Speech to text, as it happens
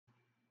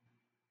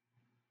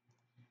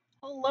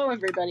Hello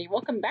everybody,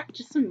 welcome back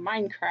to some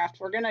Minecraft.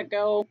 We're gonna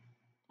go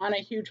on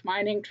a huge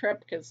mining trip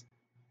because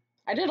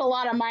I did a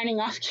lot of mining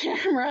off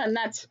camera and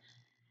that's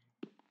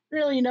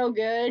really no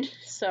good.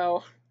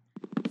 So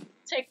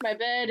take my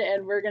bed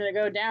and we're gonna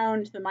go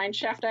down to the mine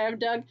shaft I have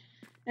dug.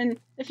 And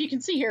if you can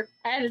see here,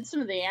 I added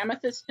some of the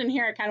amethyst in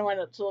here. I kind of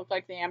wanted it to look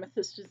like the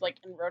amethyst is like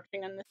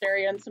encroaching in this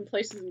area in some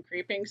places and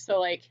creeping. So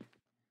like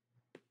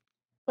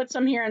put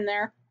some here and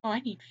there. Oh, I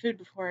need food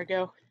before I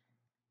go.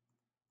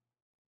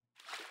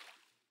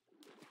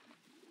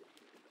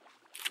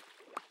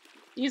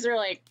 These are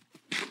like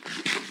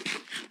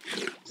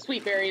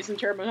sweet berries in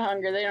terms of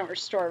hunger. They don't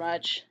restore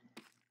much.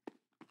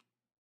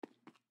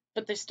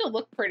 But they still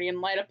look pretty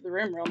and light up the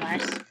room real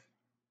nice.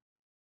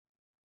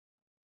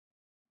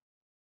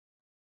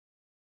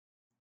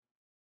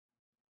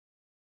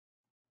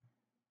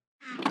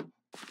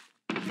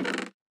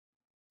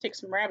 Take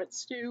some rabbit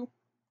stew.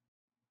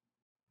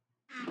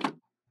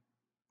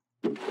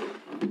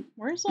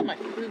 Where's all my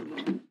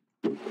food?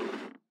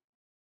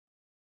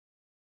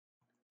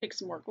 Take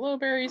some more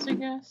glowberries, I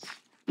guess.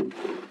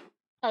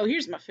 Oh,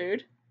 here's my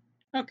food.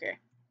 Okay.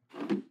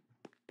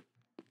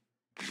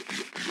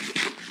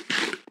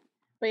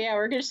 But yeah,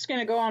 we're just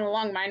gonna go on a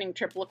long mining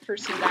trip, look for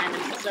some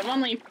diamonds. I've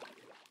only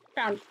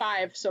found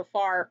 5 so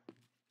far,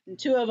 and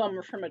 2 of them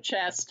are from a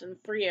chest, and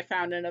 3 I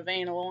found in a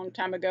vein a long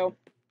time ago.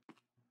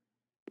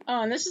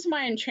 Oh, and this is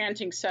my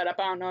enchanting setup.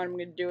 I don't know what I'm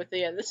gonna do with it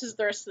yet. This is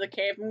the rest of the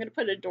cave. I'm gonna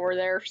put a door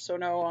there so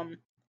no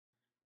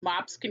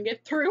mobs can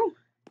get through.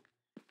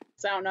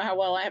 So I don't know how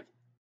well I have.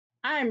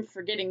 I'm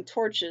forgetting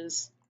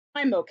torches.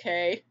 I'm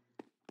okay.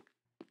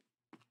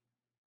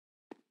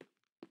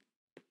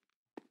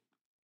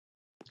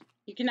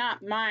 You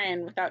cannot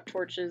mine without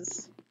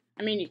torches.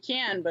 I mean, you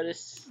can, but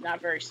it's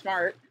not very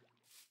smart.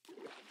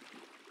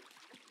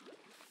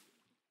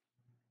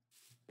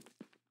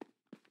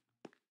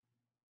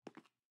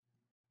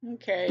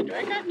 Okay, do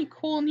I got any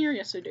coal in here?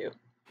 Yes, I do.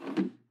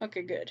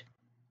 Okay, good.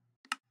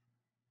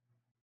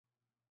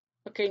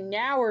 Okay,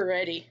 now we're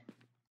ready.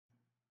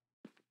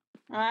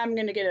 I'm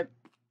gonna get a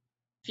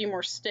few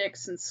more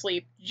sticks and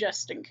sleep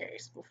just in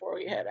case before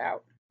we head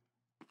out.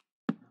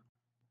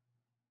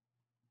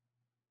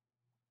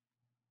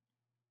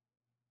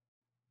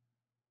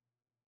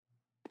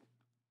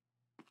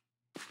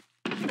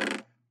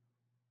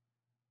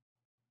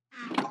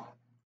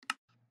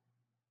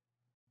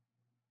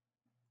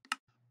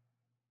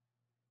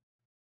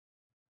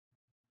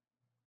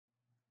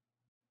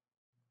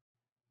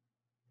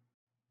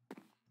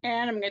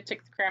 And I'm gonna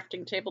take the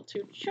crafting table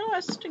too,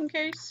 just in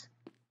case.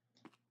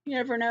 You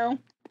never know.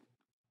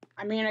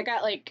 I mean, I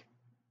got like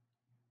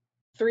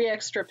 3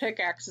 extra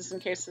pickaxes in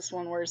case this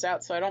one wears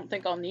out, so I don't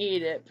think I'll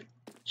need it, but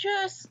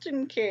just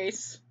in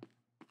case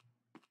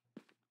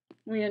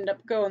we end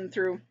up going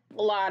through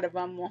a lot of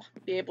them, we'll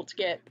be able to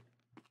get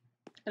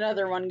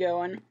another one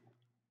going.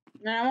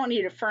 And I won't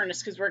need a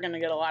furnace because we're going to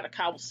get a lot of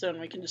cobblestone.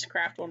 We can just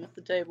craft one with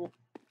the table.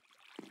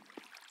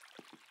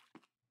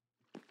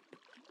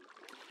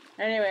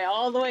 Anyway,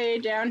 all the way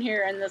down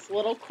here in this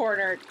little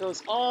corner, it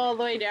goes all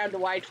the way down to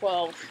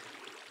Y12.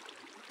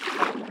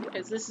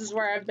 Because this is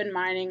where I've been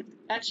mining.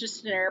 That's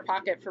just an air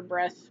pocket for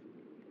breath.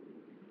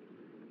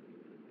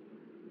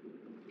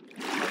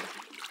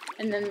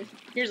 And then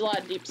here's a lot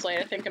of deep slate.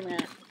 I think I'm going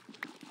to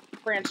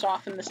branch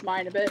off in this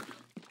mine a bit.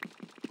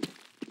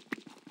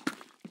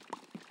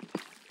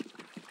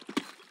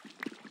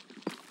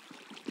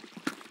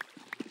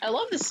 I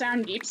love the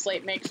sound deep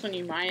slate makes when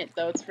you mine it,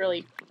 though. It's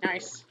really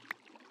nice.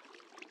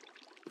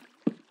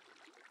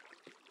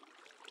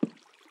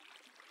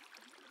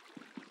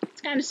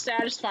 It's kind of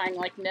satisfying,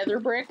 like nether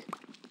brick.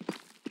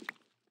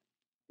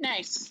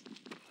 Nice.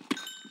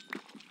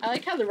 I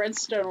like how the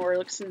redstone ore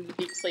looks in the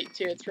deep slate,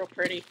 too. It's real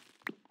pretty.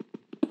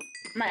 I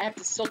might have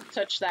to silk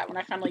touch that when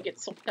I finally get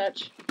silk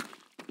touch.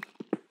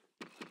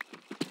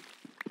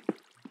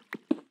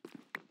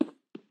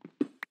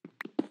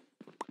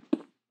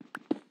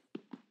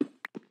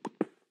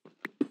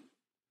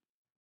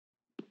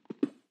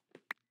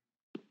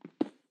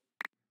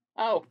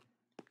 Oh,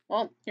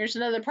 well, here's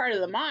another part of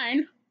the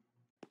mine.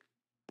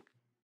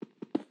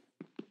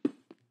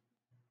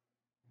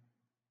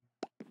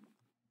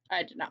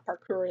 I did not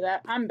parkour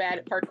that. I'm bad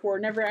at parkour.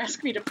 Never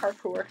ask me to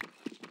parkour.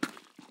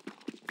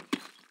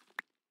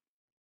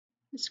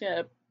 I'm just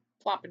gonna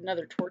plop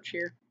another torch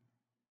here.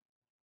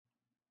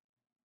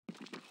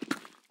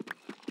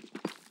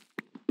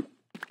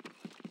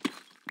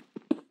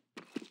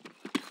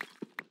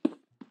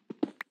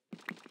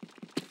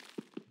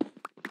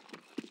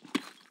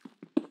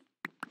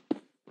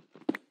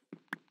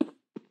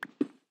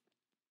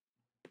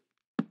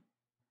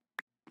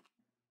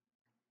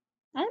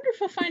 I wonder if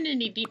we'll find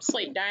any deep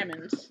slate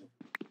diamonds.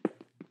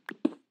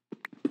 And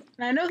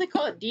I know they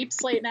call it deep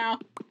slate now,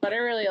 but I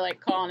really like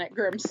calling it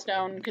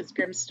grimstone because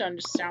grimstone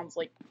just sounds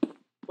like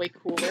way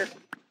cooler.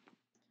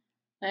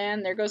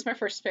 And there goes my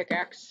first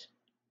pickaxe.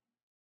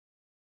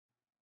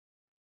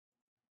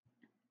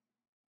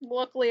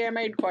 Luckily I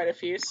made quite a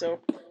few, so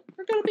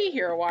we're gonna be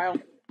here a while.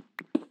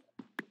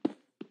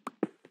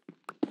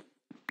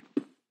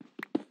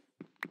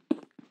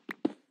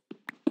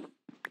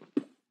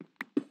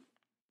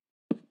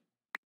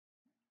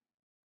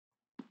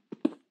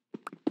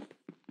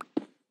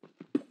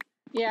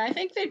 Yeah, I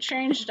think they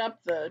changed up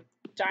the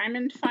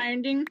diamond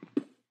finding,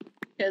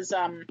 because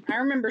I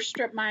remember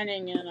strip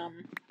mining in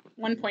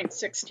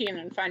 1.16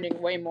 and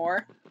finding way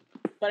more,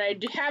 but I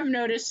have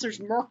noticed there's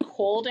more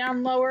coal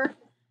down lower,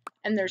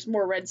 and there's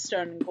more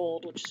redstone and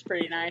gold, which is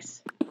pretty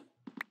nice.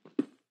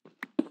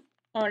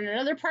 Oh, and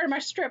another part of my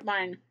strip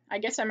mine. I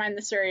guess I mined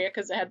this area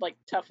because it had like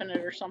tuff in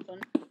it or something.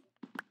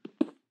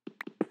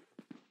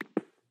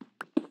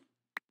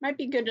 Might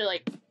be good to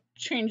like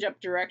change up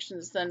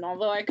directions then,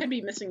 although I could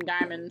be missing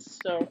diamonds,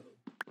 so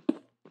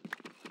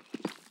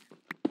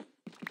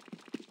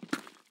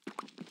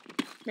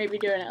maybe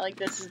doing it like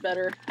this is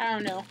better. I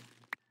don't know.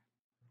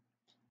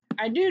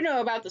 I do know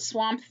about the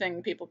swamp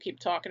thing people keep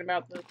talking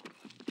about,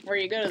 where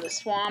you go to the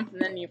swamp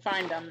and then you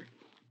find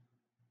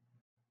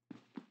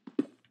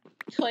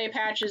clay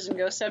patches and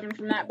go 7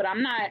 from that, but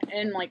I'm not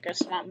in like a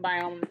swamp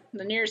biome.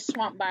 The nearest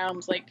swamp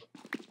biome's like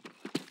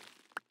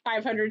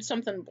 500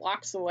 something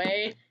blocks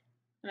away,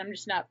 and I'm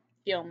just not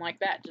feeling like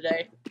that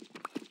today.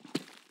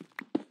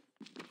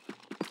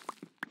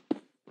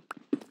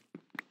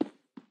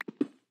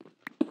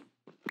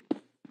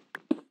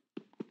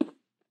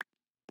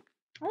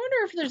 I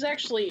wonder if there's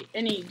actually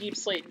any deep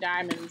slate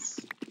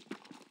diamonds.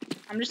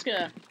 I'm just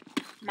gonna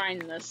mine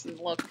this and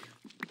look.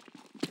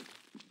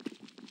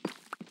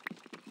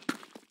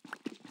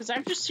 Because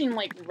I've just seen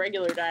like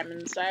regular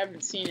diamonds. I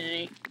haven't seen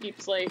any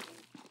deep slate.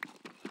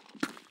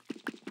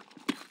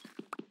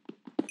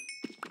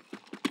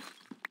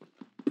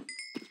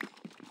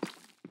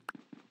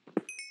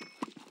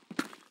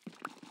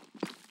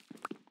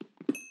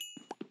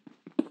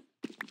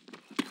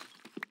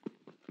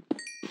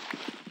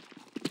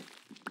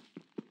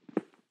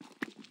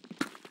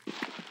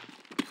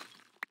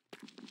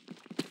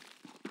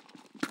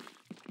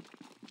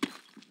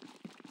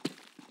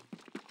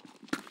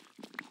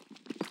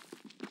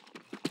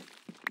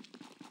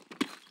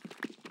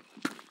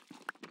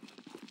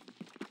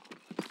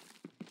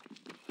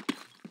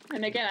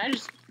 And again,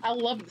 I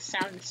love the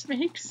sound this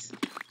makes.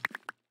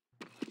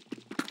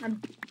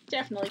 I'm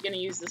definitely going to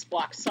use this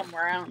block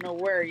somewhere. I don't know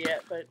where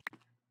yet, but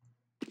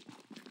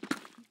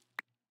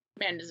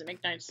man, does it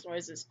make nice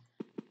noises.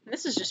 And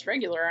this is just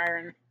regular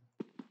iron.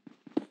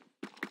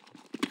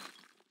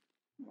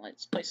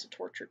 Let's place a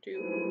torch or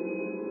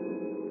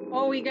two.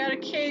 Oh, we got a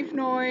cave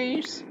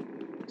noise.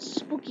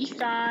 Spooky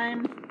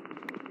time.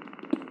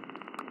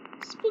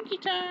 Spooky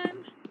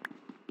time.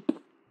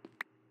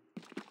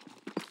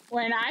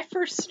 When I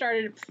first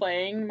started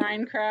playing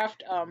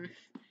Minecraft,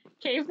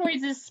 cave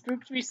noises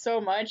spooked me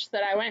so much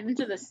that I went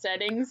into the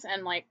settings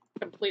and like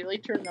completely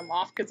turned them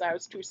off because I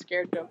was too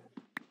scared to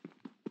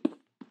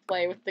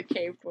play with the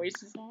cave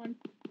noises on.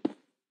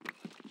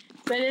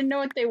 So I didn't know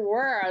what they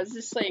were. I was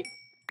just like,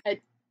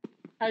 I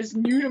was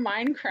new to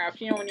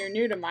Minecraft. You know, when you're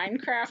new to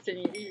Minecraft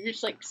and you're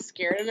just like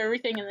scared of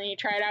everything, and then you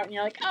try it out and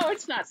you're like, oh,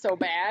 it's not so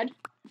bad.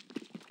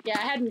 Yeah,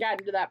 I hadn't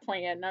gotten to that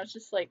point yet, and I was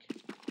just like,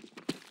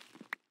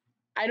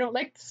 I don't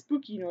like the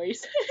spooky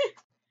noise.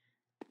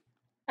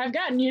 I've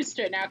gotten used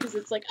to it now because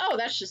it's like, oh,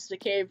 that's just a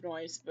cave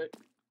noise, but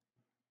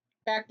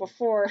back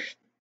before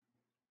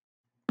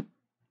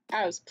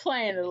I was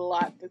playing it a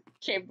lot, the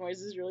cave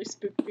noises really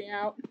spooked me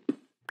out.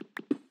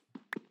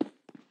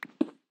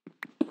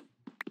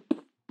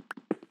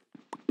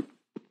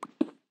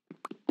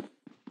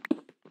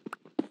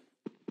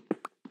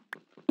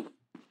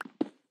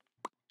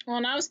 Well,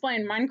 and I was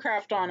playing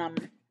Minecraft on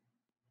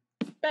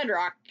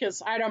Bedrock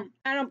because I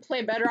don't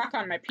play Bedrock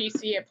on my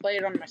PC. I play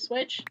it on my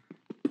Switch.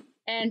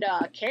 And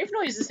cave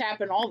noises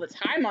happen all the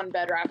time on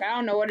Bedrock. I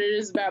don't know what it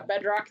is about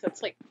Bedrock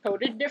that's like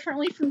coded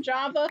differently from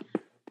Java,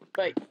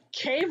 but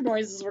cave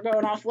noises were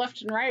going off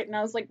left and right, and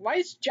I was like, why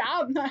is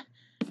Java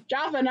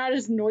not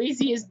as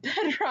noisy as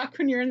Bedrock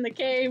when you're in the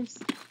caves?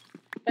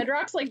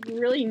 Bedrock's like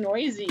really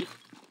noisy.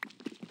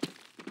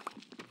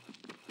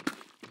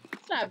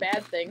 It's not a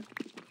bad thing.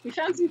 We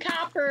found some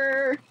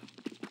copper.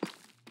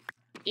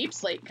 Deep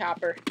slate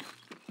copper.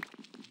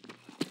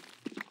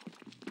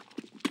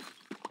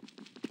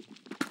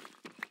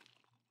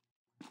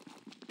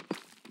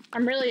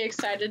 I'm really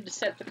excited to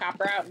set the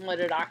copper out and let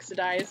it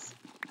oxidize.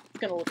 It's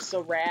gonna look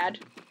so rad.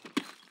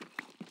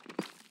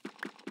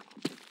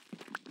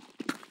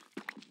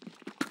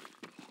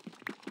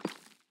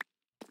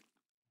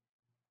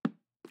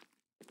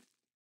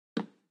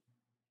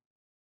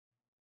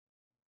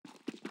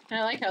 And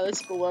I like how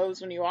this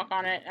glows when you walk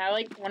on it. I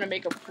like want to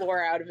make a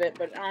floor out of it,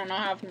 but I don't know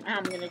how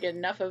I'm gonna get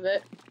enough of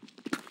it.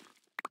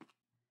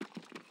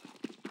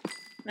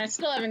 And I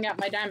still haven't got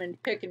my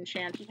diamond pick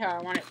enchanted how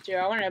I want it to.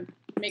 I want to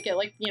make it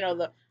like, you know,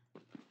 the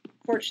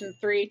Fortune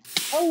 3.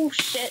 Oh,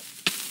 shit.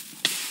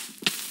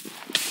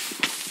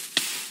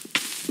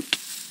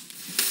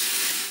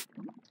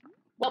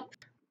 Well,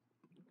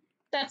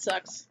 that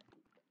sucks.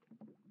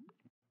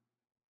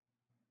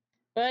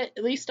 But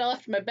at least I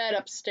left my bed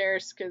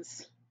upstairs,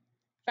 because if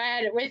I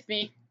had it with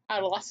me, I'd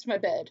have lost my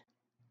bed.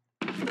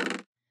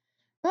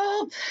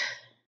 Well,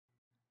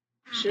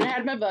 should have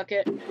had my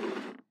bucket.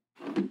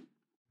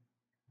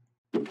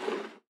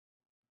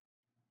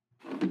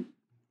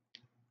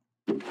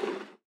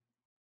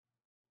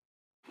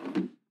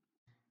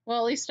 Well,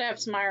 at least I have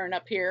some iron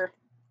up here.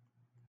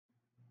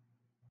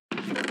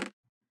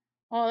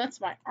 Oh,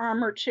 that's my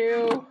armor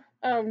too.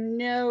 Oh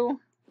no.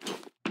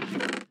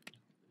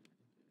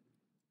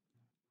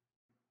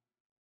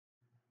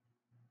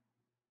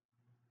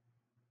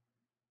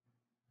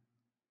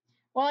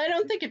 Well, I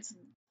don't think it's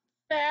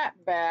that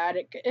bad.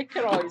 It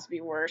could always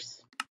be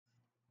worse.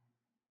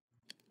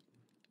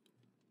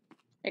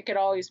 It could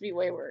always be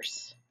way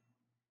worse.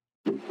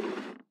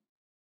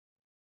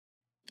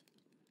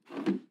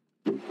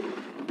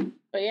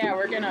 But yeah,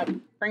 we're gonna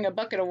bring a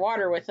bucket of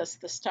water with us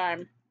this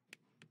time.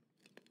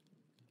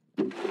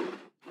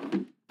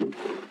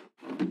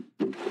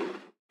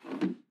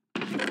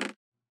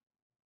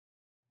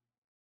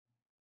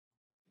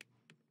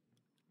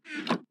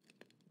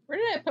 Where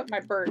did I put my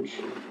birch?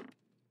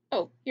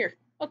 Oh, here.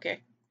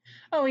 Okay.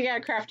 Oh, we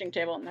got a crafting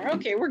table in there.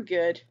 Okay, we're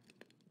good.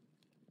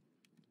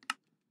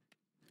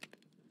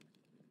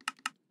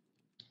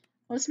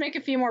 Let's make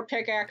a few more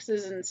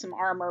pickaxes and some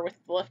armor with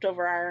the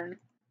leftover iron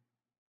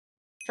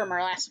from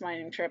our last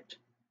mining trip.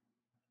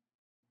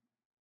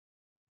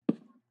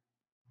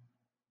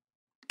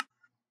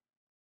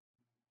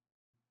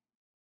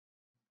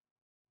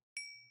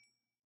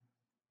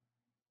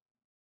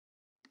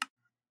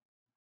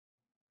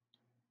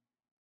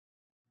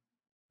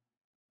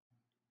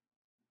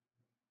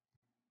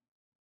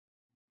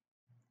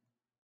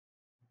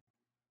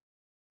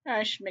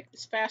 I should make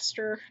this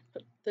faster.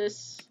 Put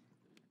this.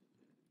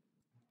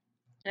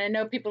 And I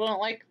know people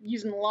don't like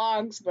using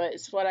logs, but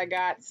it's what I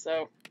got,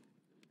 so.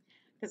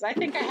 Because I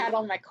think I had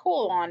all my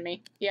coal on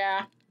me.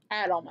 Yeah, I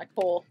had all my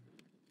coal.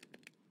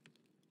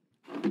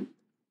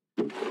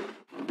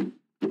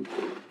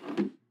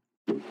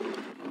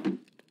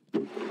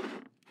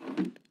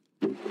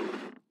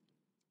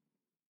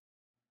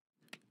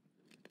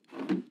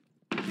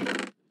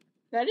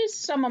 That is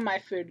some of my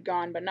food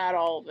gone, but not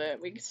all of it.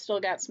 We still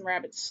got some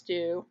rabbit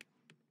stew.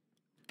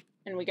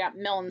 And we got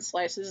melon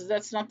slices.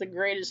 That's not the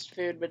greatest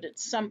food, but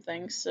it's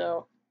something,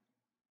 so.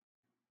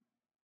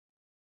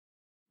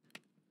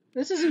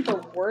 This isn't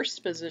the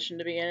worst position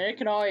to be in. You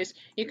can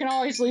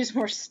always lose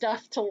more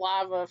stuff to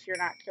lava if you're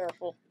not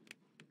careful.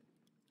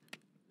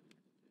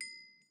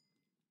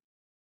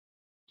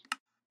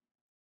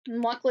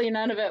 And luckily,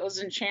 none of it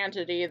was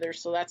enchanted either,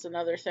 so that's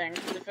another thing.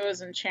 If it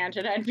was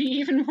enchanted, I'd be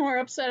even more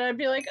upset. I'd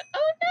be like,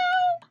 oh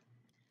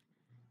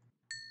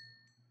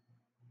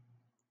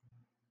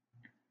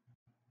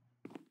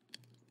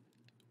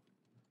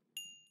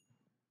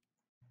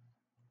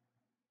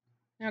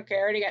no! Okay, I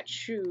already got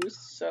shoes,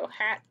 so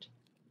hat.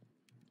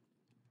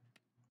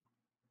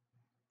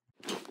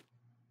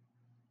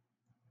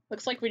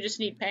 Looks like we just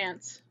need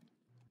pants.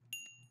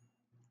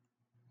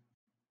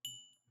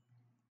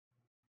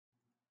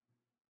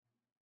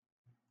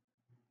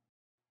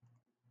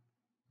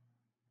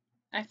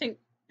 I think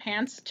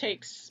pants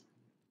takes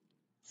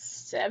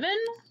 7?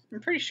 I'm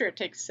pretty sure it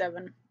takes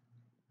 7.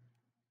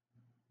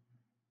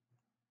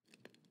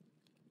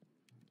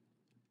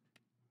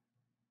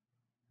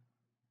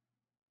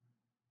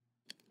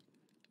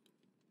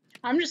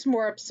 I'm just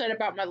more upset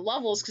about my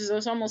levels because I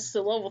was almost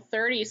to level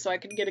 30 so I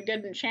could get a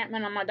good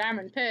enchantment on my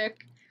diamond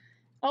pick.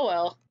 Oh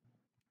well.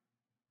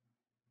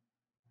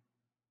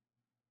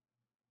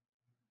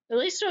 At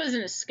least it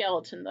wasn't a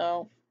skeleton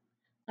though.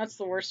 That's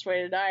the worst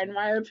way to die in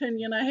my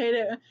opinion. I hate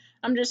it.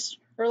 I'm just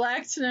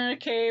relaxing in a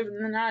cave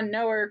and then out of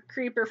nowhere a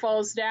creeper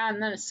falls down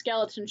and then a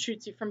skeleton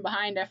shoots you from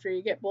behind after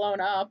you get blown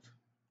up.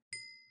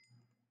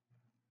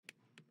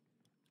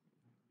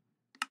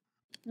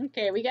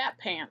 Okay, we got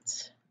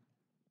pants.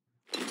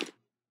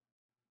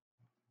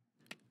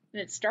 And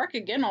it's dark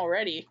again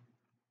already.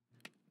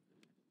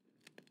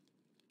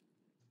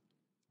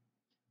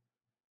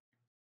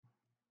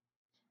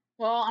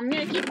 Well, I'm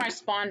going to keep my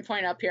spawn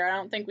point up here. I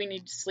don't think we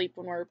need to sleep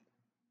when we're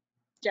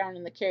down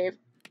in the cave.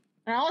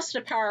 And I lost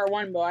a power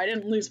 1 bow. I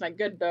didn't lose my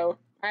good bow.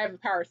 I have a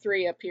power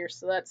 3 up here,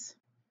 so that's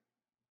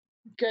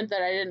good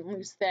that I didn't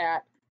lose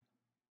that.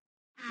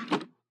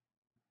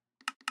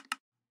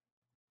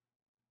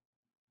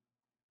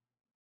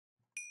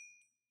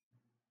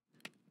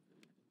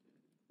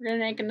 We're going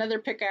to make another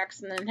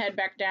pickaxe and then head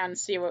back down and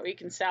see what we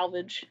can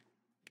salvage.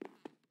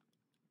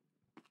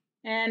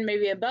 And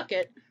maybe a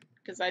bucket,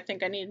 because I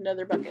think I need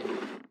another bucket.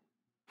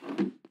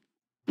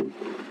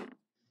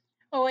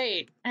 Oh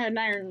wait, I had an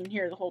iron in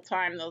here the whole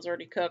time that was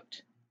already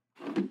cooked.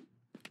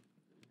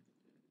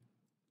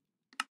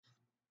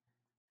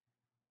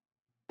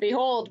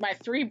 Behold, my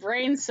 3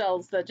 brain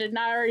cells that did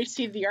not already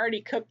see the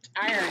already cooked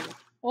iron.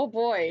 Oh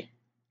boy.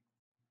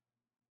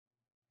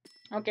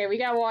 Okay, we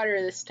got water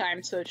this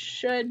time, so it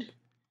should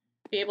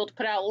be able to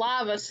put out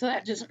lava so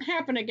that doesn't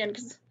happen again,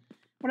 because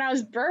when I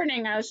was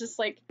burning, I was just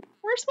like,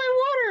 where's my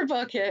water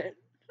bucket?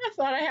 I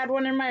thought I had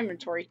one in my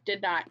inventory.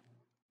 Did not.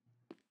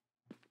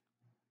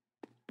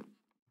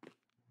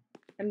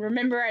 And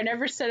remember, I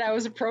never said I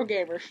was a pro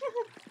gamer.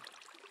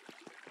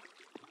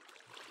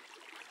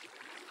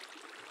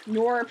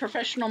 Nor a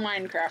professional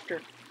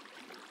Minecrafter.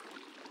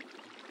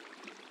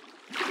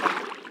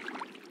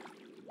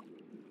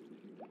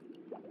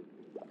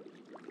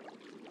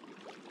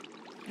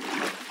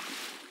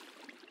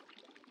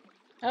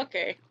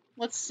 Okay,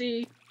 let's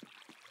see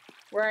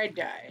where I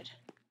died.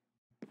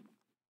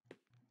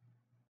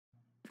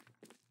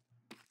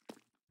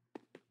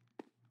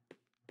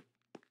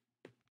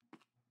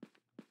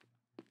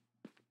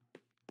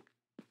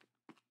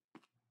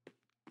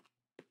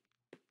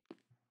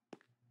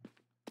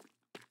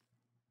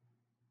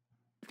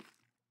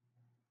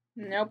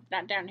 Nope,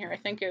 not down here. I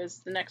think it was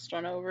the next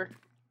one over.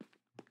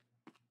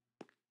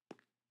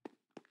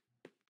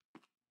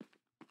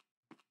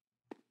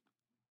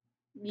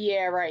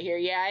 Yeah, right here.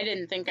 Yeah, I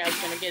didn't think I was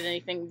going to get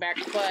anything back,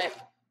 but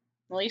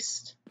at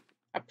least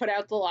I put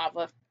out the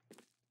lava.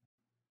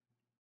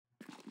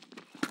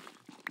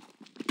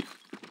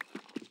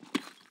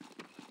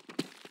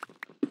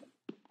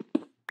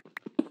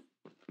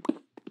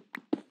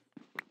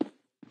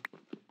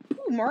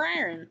 Ooh, more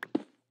iron.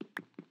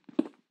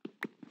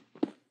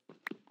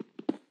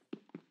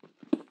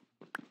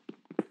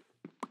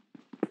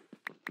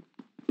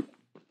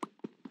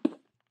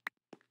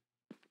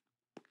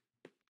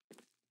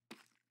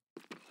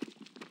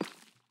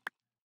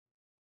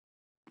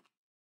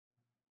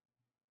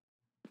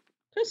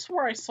 I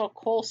swore I saw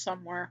coal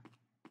somewhere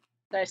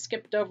that I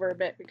skipped over a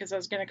bit because I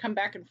was going to come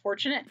back and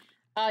fortune it.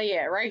 Oh,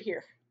 yeah, right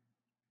here.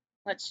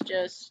 Let's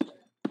just...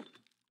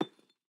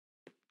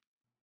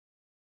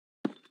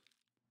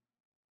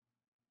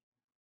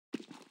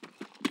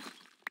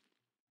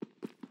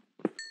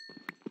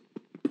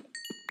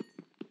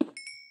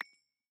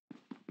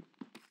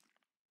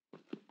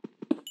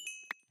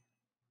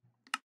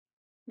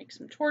 make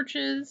some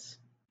torches.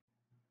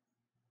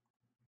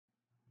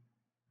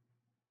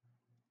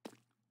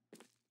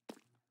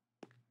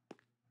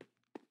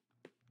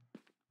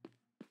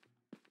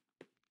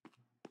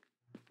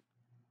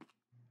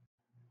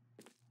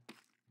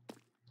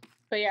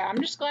 But yeah,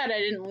 I'm just glad I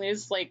didn't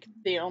lose, like,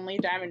 the only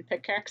diamond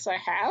pickaxe I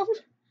have.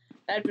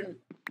 That'd been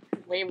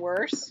way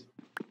worse.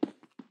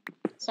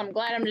 So I'm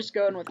glad I'm just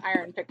going with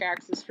iron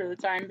pickaxes for the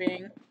time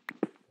being.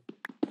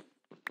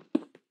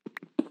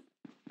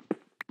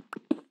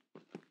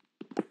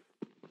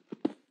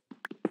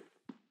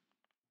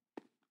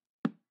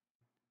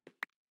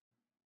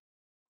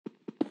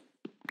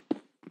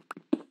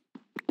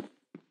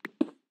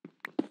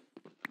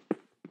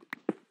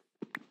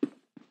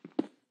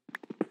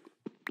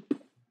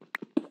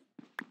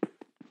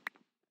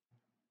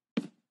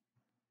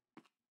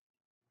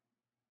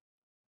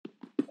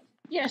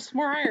 Yes,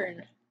 more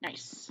iron.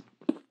 Nice.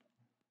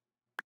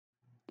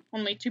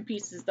 Only 2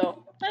 pieces,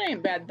 though. That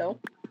ain't bad, though.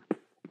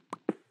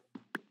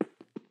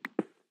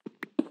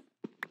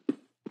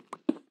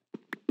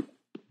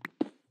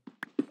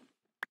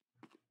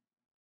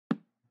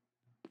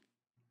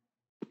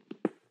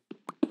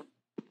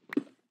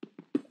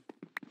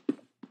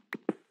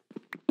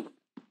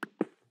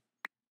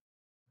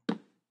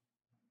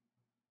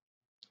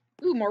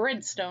 Ooh, more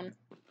redstone.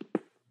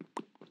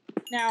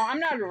 Now, I'm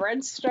not a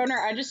redstoner.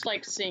 I just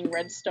like seeing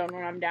redstone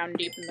when I'm down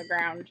deep in the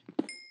ground.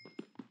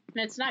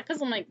 And it's not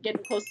because I'm, like,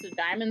 getting close to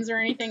diamonds or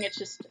anything. It's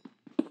just,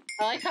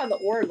 I like how the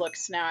ore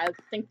looks now. I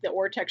think the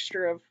ore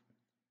texture of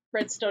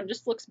redstone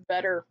just looks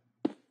better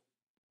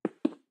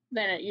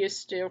than it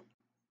used to.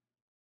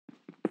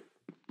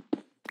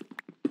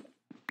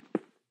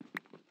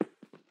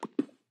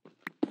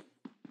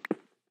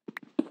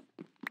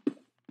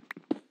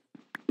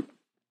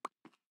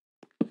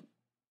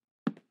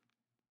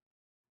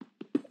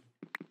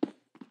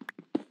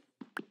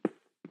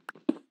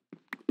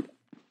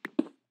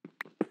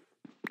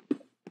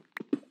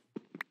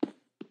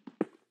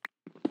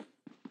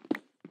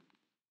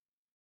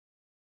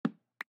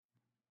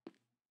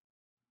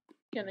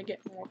 Gonna get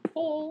more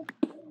coal.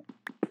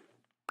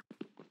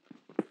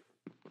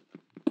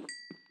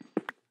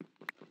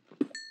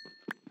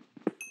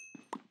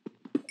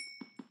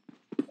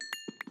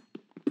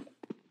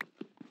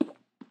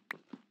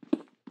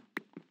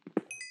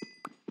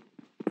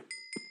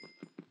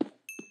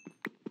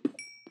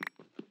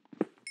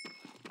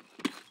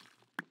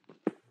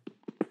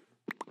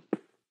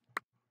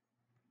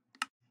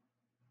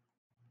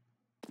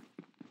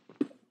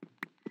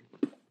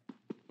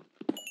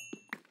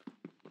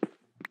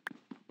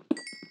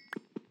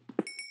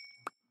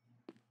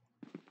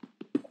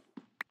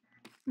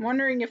 I'm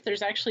wondering if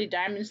there's actually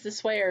diamonds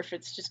this way or if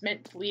it's just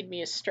meant to lead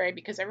me astray,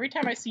 because every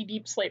time I see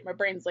deep slate, my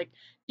brain's like,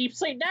 deep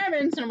slate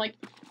diamonds! And I'm like,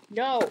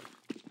 no.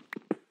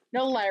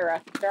 No,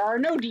 Lyra. There are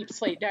no deep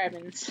slate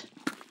diamonds.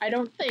 I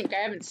don't think. I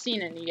haven't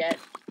seen any yet.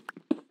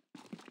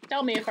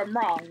 Tell me if I'm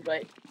wrong,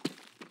 but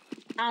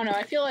I don't know.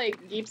 I feel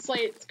like deep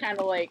slate's kind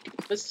of like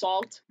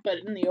basalt, but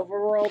in the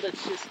overworld,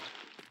 it's just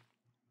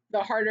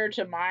the harder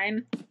to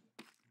mine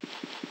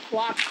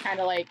block, kind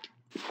of like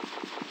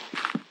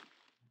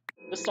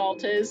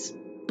basalt is.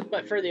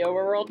 But for the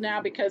overworld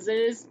now, because it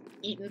is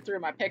eaten through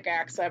my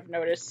pickaxe, I've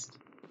noticed.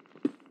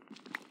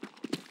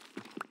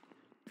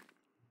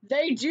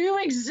 They do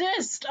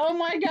exist! Oh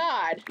my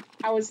god!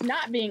 I was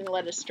not being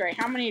led astray.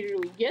 How many do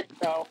we get,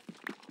 though?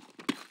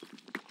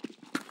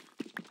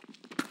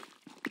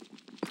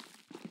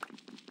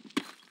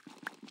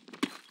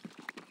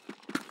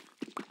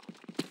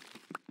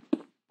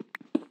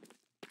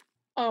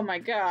 Oh my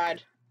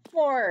god.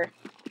 4.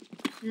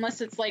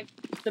 Unless it's like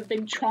the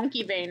big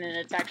chunky vein and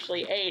it's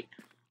actually 8.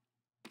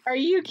 Are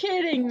you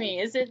kidding me?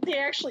 Is it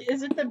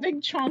the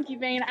big chunky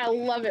vein? I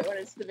love it when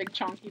it's the big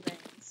chunky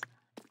veins.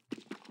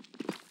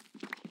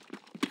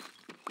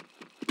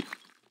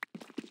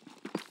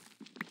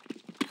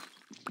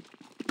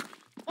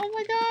 Oh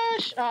my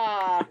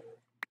gosh!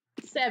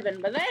 7,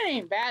 but that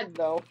ain't bad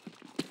though.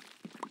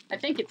 I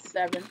think it's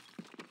 7.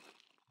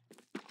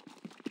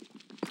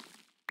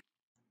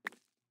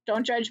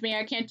 Don't judge me,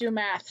 I can't do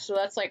math. So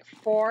that's like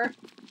 4.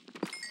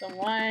 So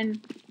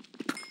 1,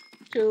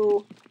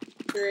 2,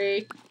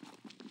 3,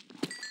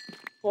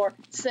 4,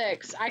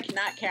 6. I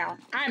cannot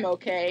count. I'm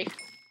okay.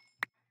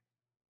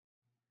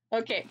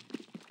 Okay.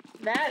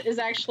 That is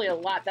actually a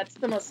lot. That's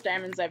the most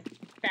diamonds I've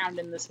found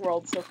in this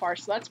world so far,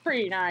 so that's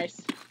pretty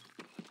nice.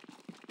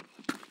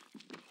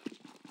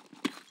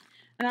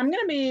 And I'm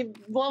going to be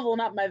leveling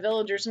up my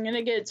villagers. I'm going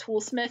to get a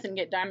toolsmith and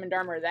get diamond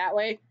armor that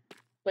way.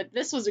 But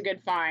this was a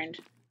good find.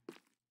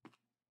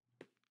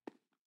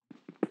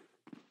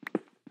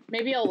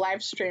 Maybe I'll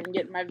live stream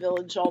getting my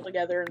village all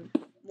together and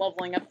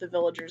leveling up the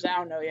villagers. I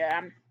don't know yet.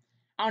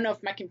 I don't know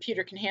if my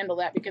computer can handle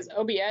that because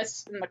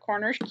OBS in the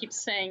corner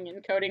keeps saying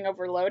encoding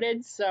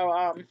overloaded. So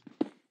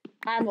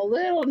I'm a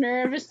little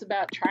nervous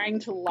about trying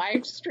to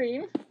live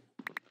stream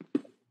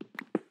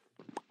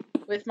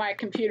with my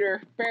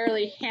computer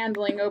barely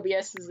handling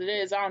OBS as it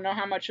is. I don't know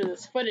how much of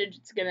this footage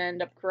it's going to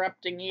end up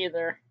corrupting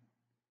either.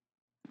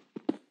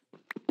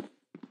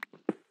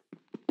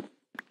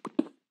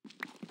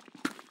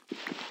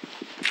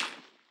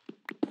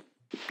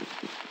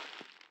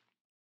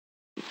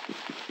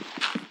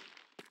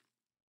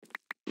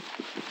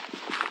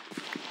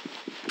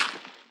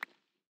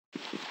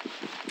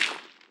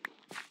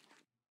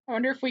 I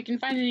wonder if we can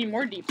find any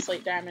more deep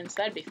slate diamonds.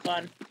 That'd be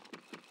fun.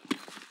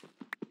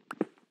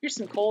 Here's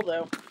some coal,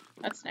 though.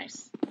 That's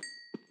nice.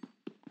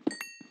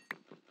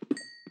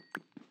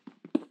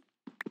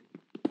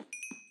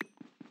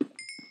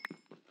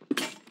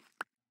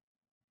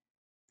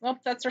 Well,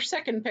 that's our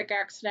second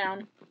pickaxe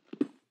down.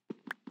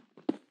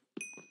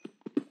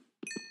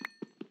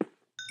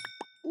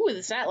 Ooh,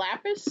 is that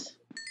lapis?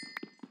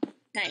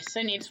 Nice.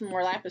 I need some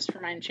more lapis for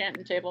my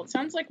enchanting table. It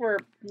sounds like we're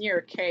near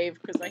a cave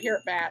because I hear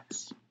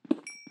bats.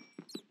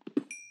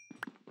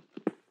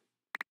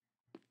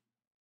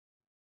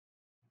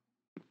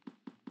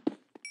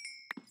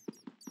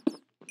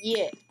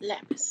 Yeah,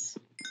 lapis.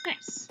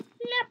 Nice.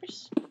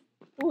 Lapis.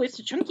 Ooh, it's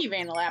a chunky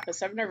vein of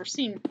lapis. I've never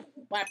seen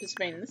lapis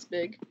vein this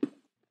big.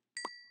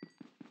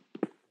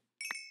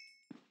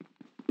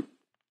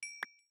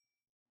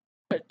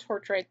 Put a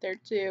torch right there,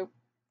 too.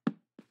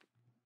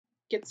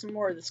 Get some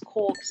more of this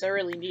coal, because I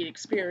really need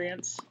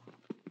experience.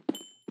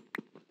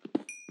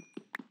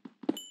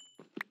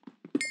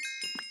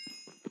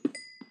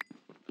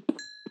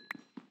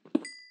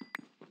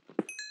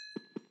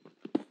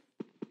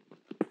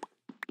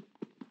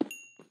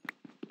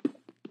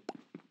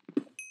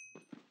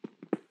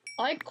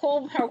 I like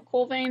how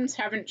coal veins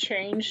haven't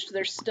changed.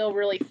 They're still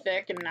really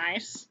thick and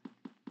nice,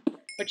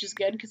 which is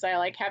good because I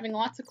like having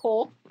lots of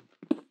coal.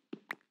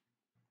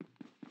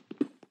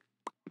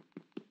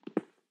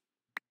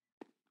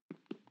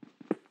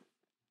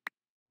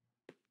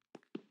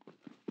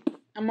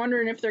 I'm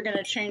wondering if they're going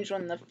to change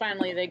when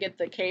finally they get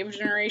the cave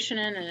generation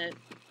in, and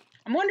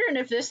I'm wondering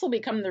if this will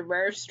become the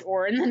rarest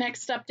ore in the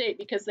next update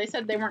because they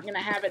said they weren't going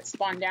to have it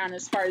spawn down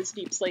as far as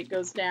deep slate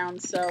goes down,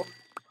 so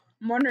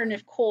I'm wondering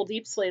if coal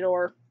deep slate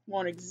ore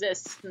won't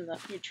exist in the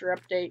future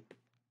update.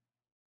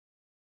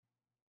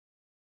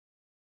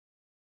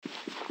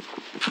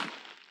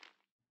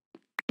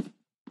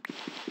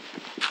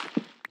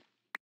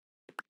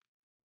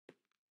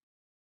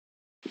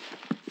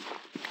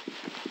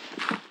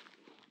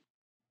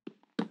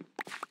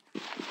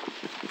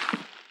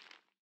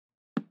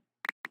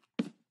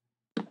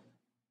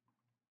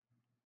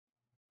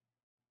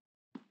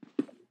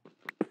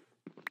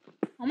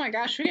 Oh my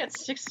gosh, we got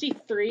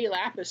 63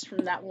 lapis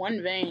from that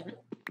one vein.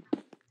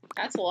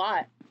 That's a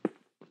lot.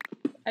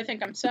 I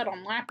think I'm set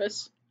on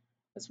lapis.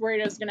 I was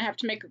worried I was going to have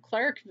to make a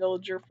cleric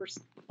villager for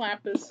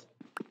lapis.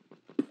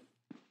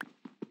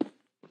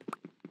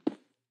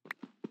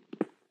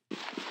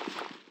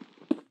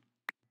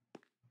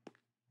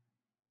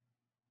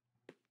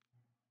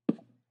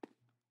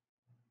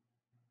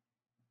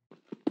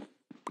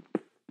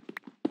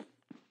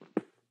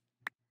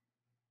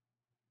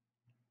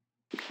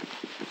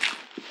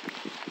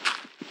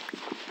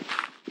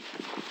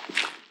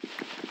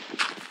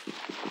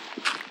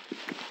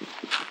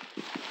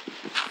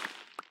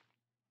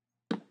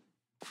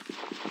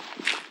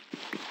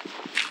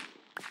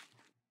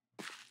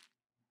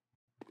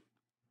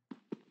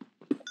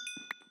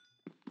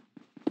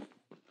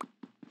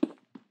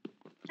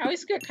 I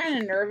always get kind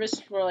of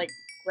nervous for like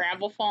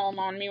gravel falling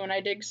on me when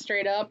I dig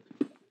straight up,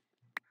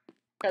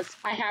 because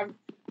I have,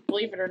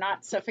 believe it or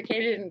not,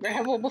 suffocated in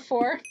gravel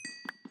before.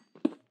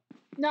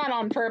 Not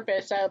on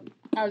purpose.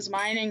 I was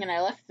mining and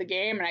I left the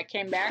game and I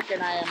came back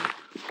and I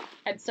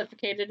had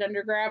suffocated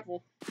under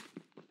gravel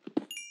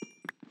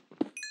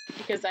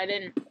because I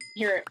didn't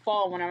hear it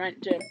fall when I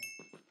went to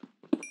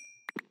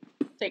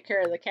take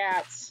care of the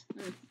cats.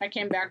 And I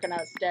came back and I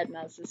was dead, and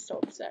I was just so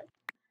upset.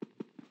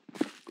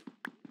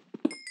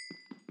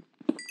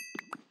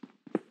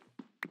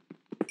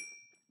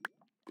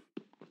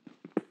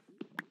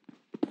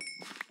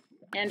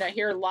 And I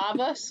hear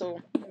lava, so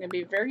I'm going to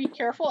be very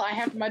careful. I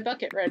have my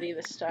bucket ready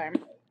this time.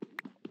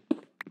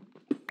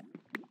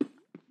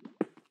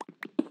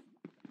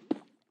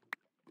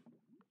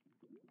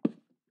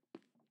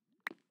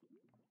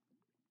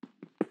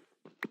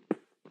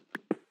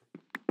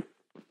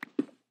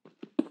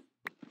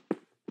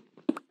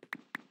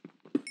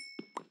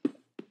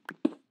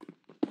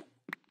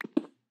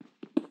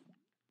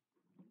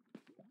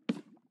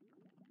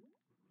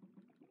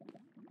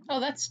 Oh,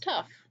 that's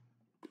tough.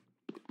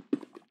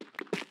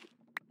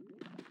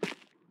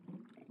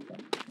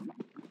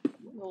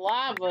 The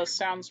lava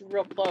sounds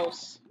real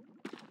close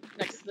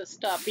next to the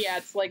stuff. Yeah,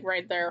 it's like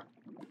right there.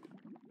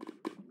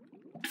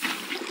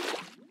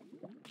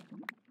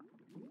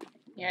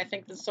 Yeah, I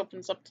think this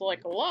opens up to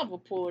like a lava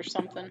pool or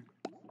something.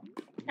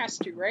 Has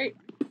to, right?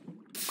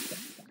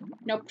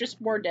 Nope, just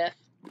more death.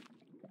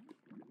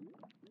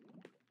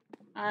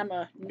 I'm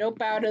a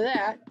nope out of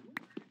that.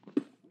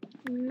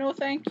 No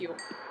thank you.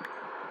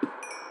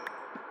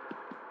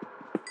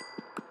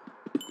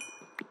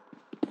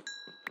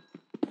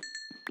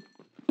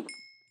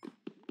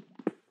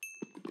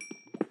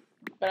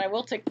 But I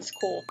will take this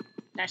coal.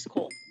 Nice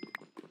coal.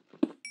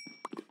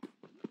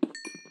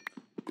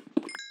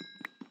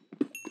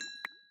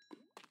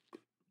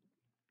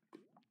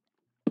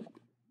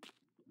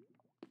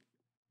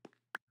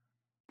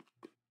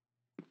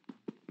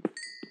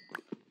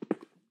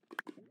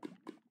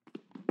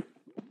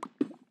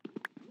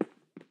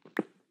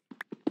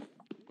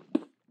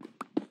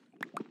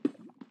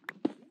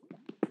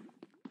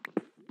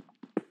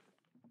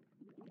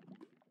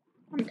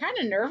 I'm kind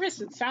of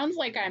nervous. It sounds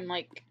like I'm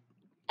like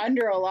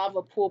under a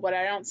lava pool, but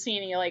I don't see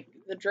any like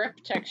the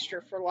drip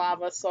texture for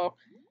lava, so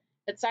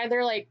it's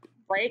either like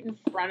right in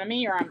front of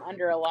me or I'm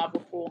under a lava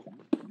pool.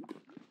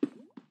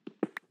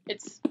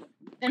 It's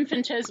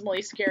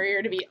infinitesimally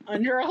scarier to be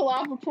under a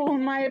lava pool,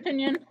 in my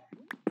opinion.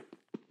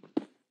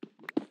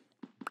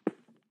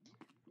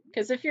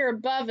 Because if you're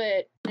above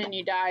it and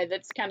you die,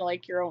 that's kind of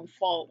like your own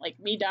fault. Like,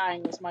 me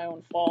dying was my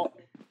own fault.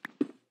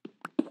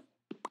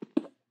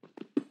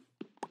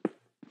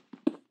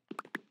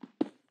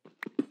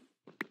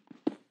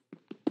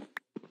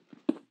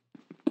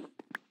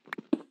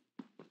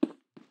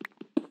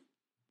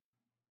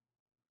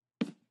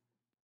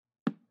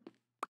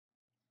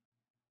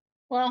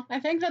 Well, I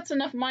think that's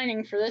enough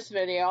mining for this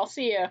video. I'll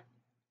see you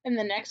in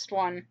the next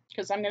one,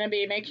 because I'm going to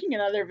be making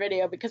another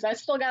video, because I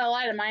still got a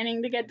lot of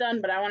mining to get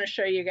done, but I want to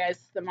show you guys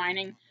the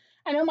mining.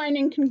 I know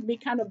mining can be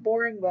kind of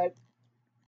boring, but